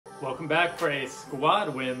Welcome back for a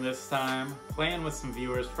squad win this time. Playing with some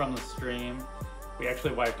viewers from the stream. We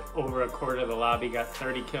actually wiped over a quarter of the lobby, got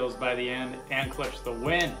 30 kills by the end, and clutched the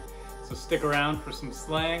win. So stick around for some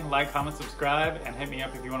slang, like, comment, subscribe, and hit me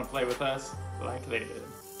up if you want to play with us like they did.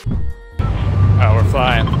 Oh, we're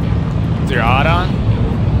flying. Is your odd on?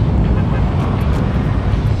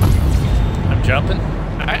 I'm jumping.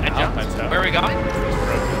 Alright, I jumped. Where are we going?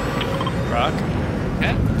 Rock.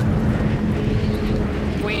 Okay.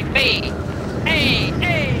 Queen B. Hey,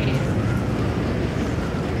 hey!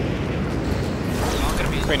 I'm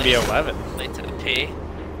gonna be Queen B 11. Late to the P.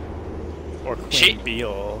 Or Queen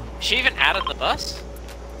Beal. Is she even out of the bus?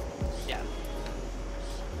 Yeah.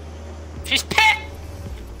 She's pit!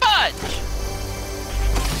 Fudge!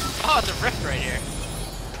 Oh, it's a rift right here.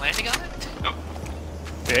 Landing on it? Oh.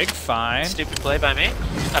 Big fine. Stupid play by me.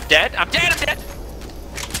 I'm dead. I'm dead. I'm dead.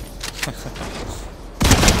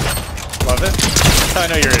 Love it. That's how I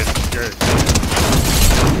know you're.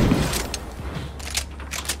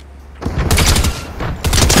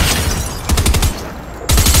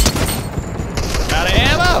 Out of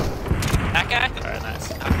ammo. That guy. All right, nice.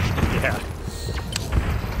 Yeah.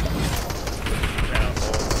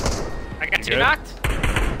 I got two knocked.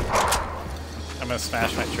 I'm gonna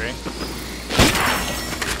smash my tree.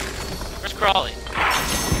 Where's Crawley?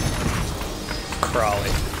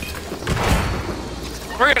 Crawley.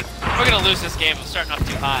 We're gonna lose this game. I'm starting off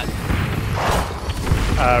too hot.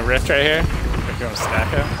 Rift right here. If you want to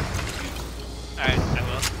stack it. Alright, I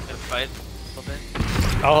will. Gonna fight a little bit.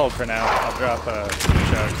 I'll hold for now. I'll drop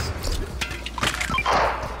chugs.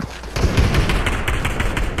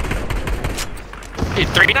 Dude,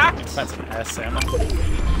 3 knocked? Find some S ammo.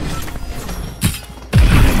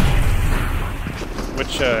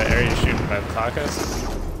 Which area are you shooting by the tacos?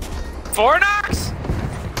 4 knocks?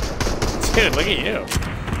 Dude, look at you.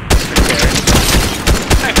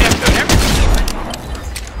 I have everything.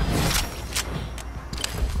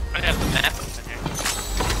 I have the map open here.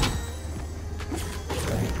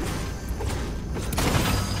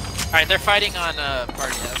 Alright, they're fighting on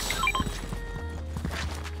party house.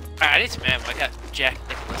 Alright, I need some ammo. I got Jack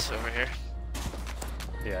Nicholas over here.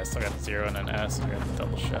 Yeah, I still got 0 and an S. I got a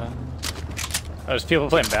double shot. Oh, there's people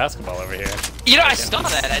playing basketball over here. You know, I saw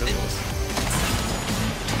that. I didn't.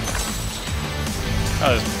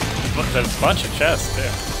 Oh, there's a bunch of chests, too.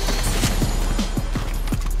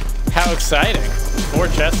 How exciting. 4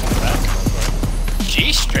 chests in the basketball.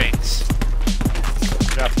 G-strings.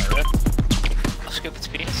 Drop my rift. I'll scoop its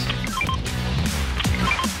beans.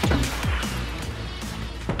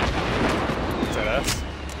 Is that us?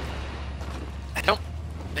 I don't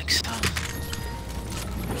think so.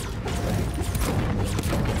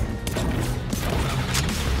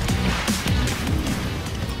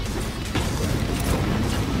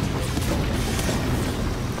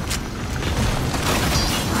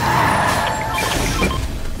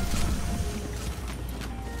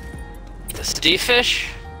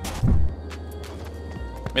 D-fish?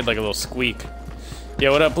 Made like a little squeak.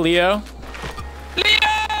 Yo, what up, Leo?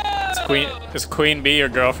 Leo! Is Queen B your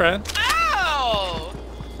girlfriend? Ow!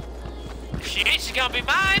 If she ain't, she's gonna be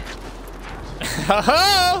mine.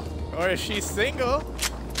 Ho-ho! Or is she single?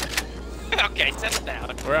 Okay, settle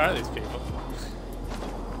down. Where are these people?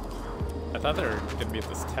 I thought they were gonna be at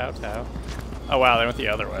this Tao. Oh wow, they went the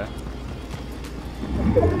other way.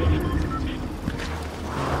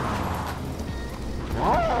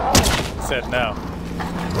 Said no.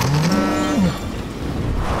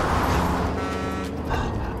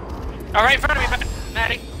 All right, in front of me,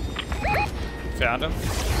 Maddie. Found him?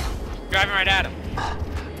 Driving right at him.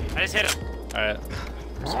 I just hit him. Alright.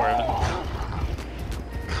 Swerving.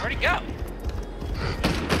 Where'd he go?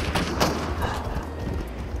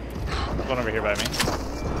 One over here by me.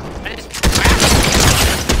 I just...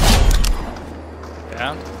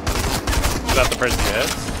 Down? Is that the person dead?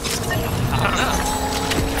 I don't know.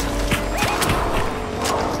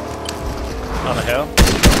 On the hill?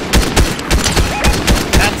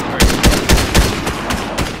 That's the person.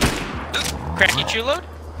 Cracky chew load?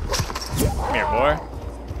 Come here, boy.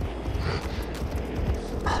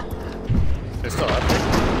 They're still up there.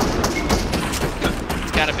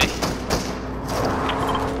 It's gotta be.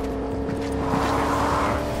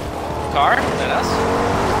 Car? Is that us?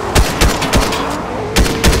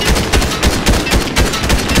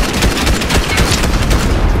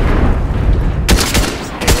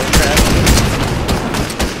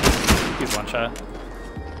 He's one shot.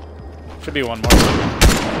 Should be one more.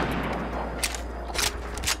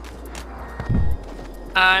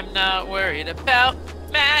 I'm not worried about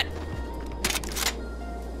Matt.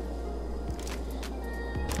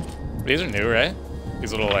 These are new, right?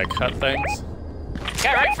 These little like hut things.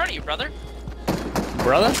 Guy right in front of you, brother.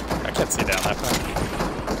 Brother? I can't see down that far.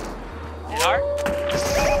 Hit hard.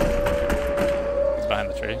 He's behind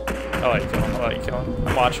the tree. I'll let you kill him. I'll let you kill him.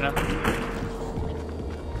 I'm watching him.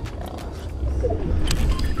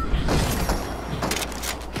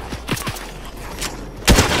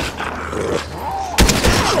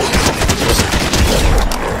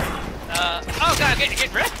 Oh god,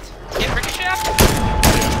 getting ripped. Getting ricochet off.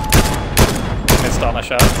 Missed all my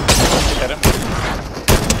shots. Hit him.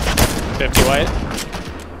 50 white.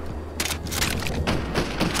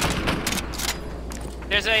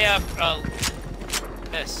 There's a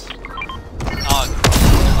this.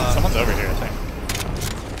 Someone's over here, I think.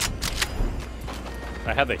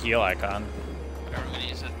 I had the heal icon. Whatever, I'm gonna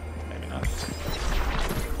use it. Maybe not.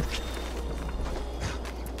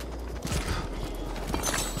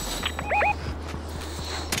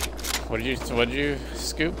 What did you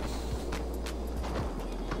scoop?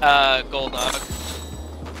 Gold dog.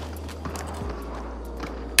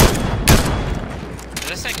 Does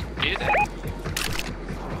this thing do that?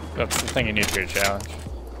 That's the thing you need for your challenge.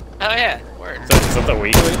 Oh yeah, word. Is that the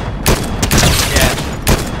weekly? Yeah.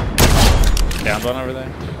 Downed one over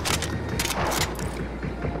there?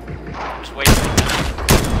 Just wait.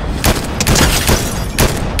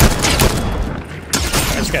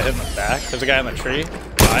 I just got hit in the back. There's a guy in the tree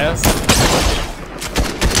by us.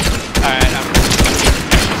 Alright,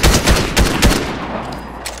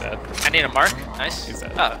 Dead. I need a mark. Nice. He's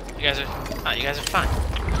dead. Oh, you guys are fine.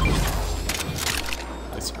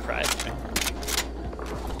 At least surprised me.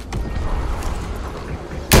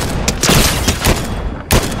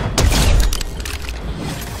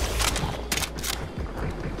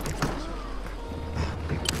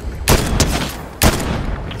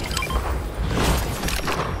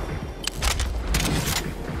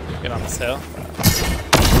 Get on this hill.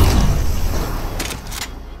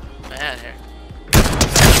 Man, here.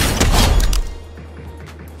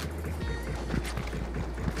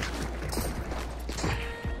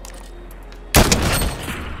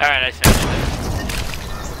 Alright, I finished it.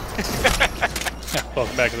 Yeah,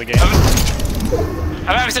 welcome back to the game.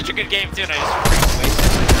 I'm having such a good game too, and I just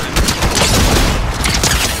wasted my time.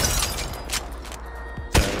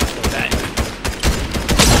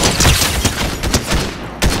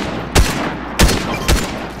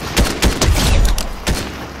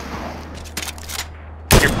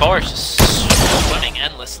 Your boar's just swimming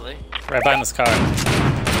endlessly. Right behind this car.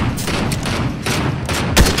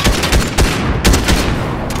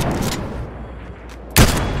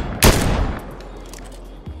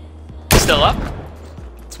 Still up?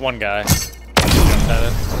 It's one guy. Jumped at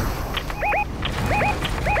it.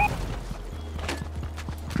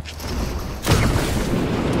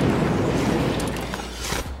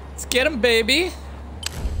 Let's get him, baby.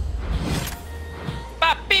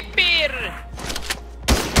 Papipir!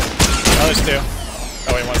 Oh, there's two.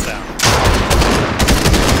 Oh, wait, one's down.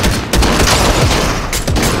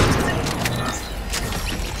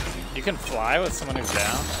 You can fly with someone who's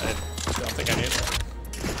down? I don't think I knew that.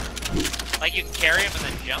 Like you can carry him and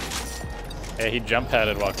then jump? Yeah, he jump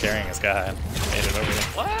padded while carrying his guy and made it over here.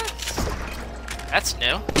 What? That's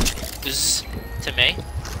new. News to me.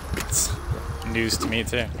 It's news to me,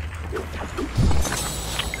 too.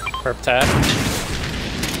 Perp tag.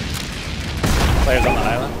 Players on the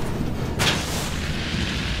island.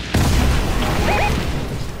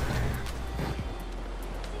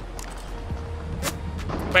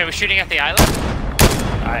 Wait, we're shooting at the island?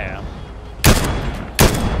 I am.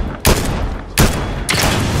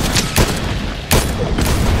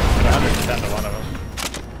 110 to one of them.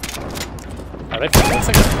 Are they fighting? Looks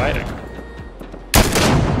like they're fighting.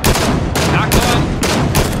 Not going.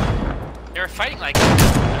 They were fighting like that.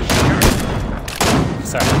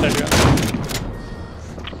 Sorry, what they're doing.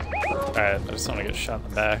 Alright, I just want to get shot in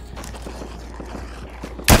the back.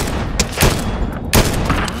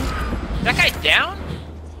 That guy down?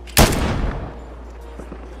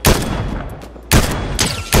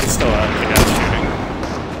 He's still up, the guy's shooting.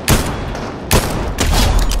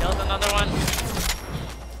 Killed another one.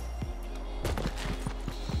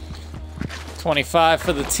 25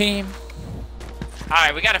 for the team.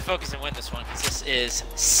 Alright, we gotta focus and win this one, because this is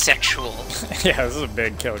sexual. Yeah, this is a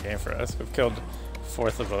big kill game for us. We've killed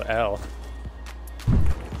fourth of the L.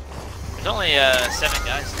 There's only 7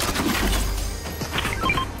 guys.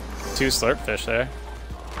 2 slurp fish there.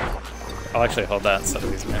 I'll actually hold that instead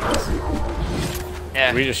of these minis.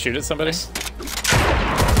 Yeah. Did we just shoot at somebody?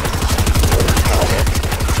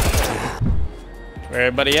 Where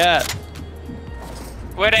everybody at?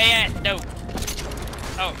 Where they at? No.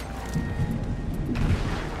 Oh.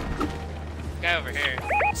 Guy over here.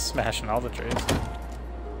 Smashing all the trees.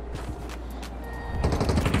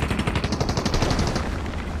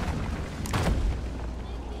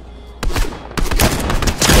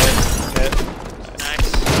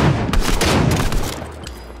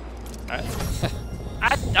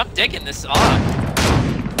 digging this off.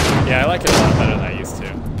 Yeah, I like it a lot better than I used to.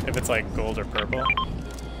 If it's like gold or purple.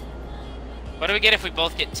 What do we get if we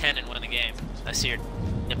both get 10 and win the game? I see your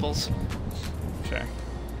nipples. Sure.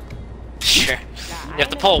 Sure. You have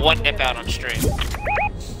to pull one nip out on stream.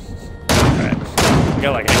 Alright. We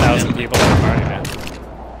got like 1,000 people in our party, man.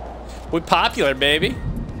 We popular, baby.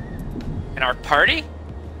 In our party?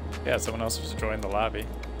 Yeah, someone else just joined the lobby.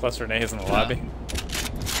 Plus Renee's in the lobby.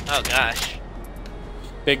 Oh gosh.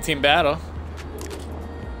 Big team battle.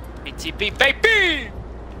 BTP baby!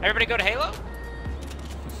 Everybody go to Halo?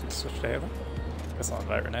 Switch to Halo? Guess I'll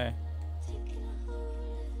invite Renee.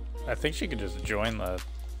 I think she could just join the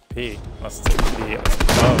P, unless it's a P.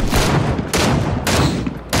 Oh.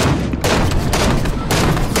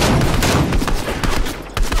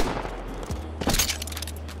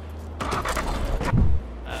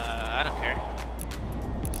 I don't care.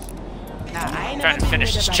 I'm trying to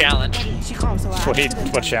finish this challenge.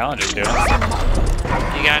 What challenge are you doing?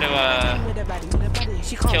 You gotta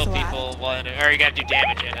kill people while in or you gotta do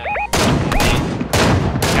damage in it.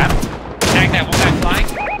 Got him. Tag that one guy flying.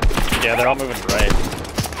 Yeah, they're all moving right.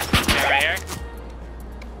 Yeah, right here.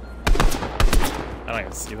 I don't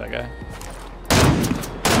even see that guy.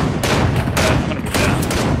 I'm gonna move down.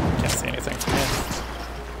 Can't see anything from here.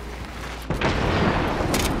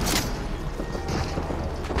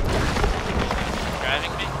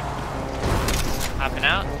 Driving me. Hopping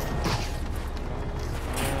out.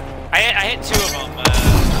 I hit 2 of them.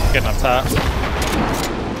 Getting up top.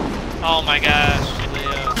 Oh my gosh,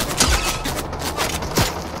 Leo.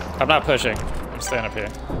 I'm not pushing. I'm staying up here.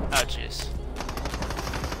 Oh jeez.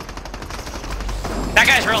 That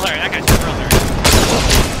guy's real hurt. That guy's real hurt.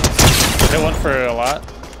 Hit one for a lot.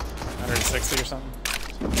 160 or something.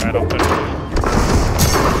 Alright, I'll push.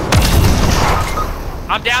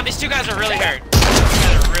 I'm down. These 2 guys are really hurt. These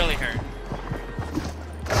guys are really hurt.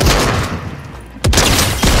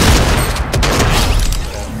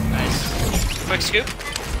 Nice. Quick scoop.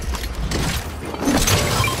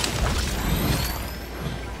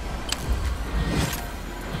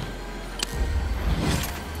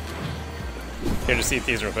 Here to see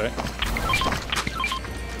these real quick.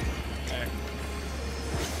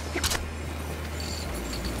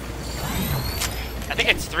 I think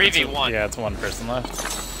it's 3v1. Yeah, it's one person left.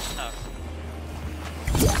 Oh.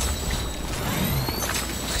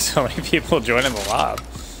 So many people joining the lob.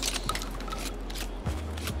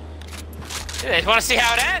 Dude, they just want to see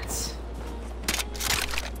how it ends.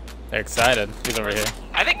 They're excited. He's over here.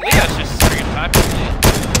 I think Leo's just freaking popular.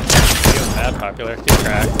 He's mad popular. He's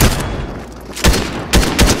cracked.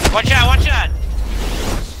 One shot, one shot.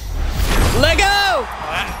 Let go!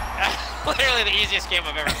 Literally the easiest game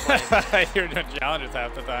I've ever played. You're doing challenges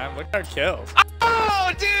half the time. Look at our kills.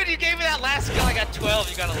 Oh, dude, you gave me that last kill. I got 12.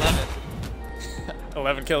 You got 11.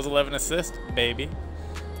 11 kills, 11 assists, baby.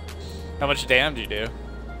 How much damage do you do?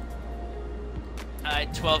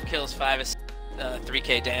 12 kills, 5 assists,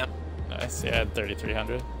 3k damn. Nice. Yeah,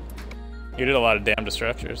 3,300. You did a lot of damn to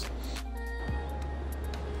structures.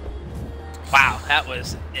 Wow, that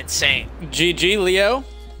was insane. GG, Leo.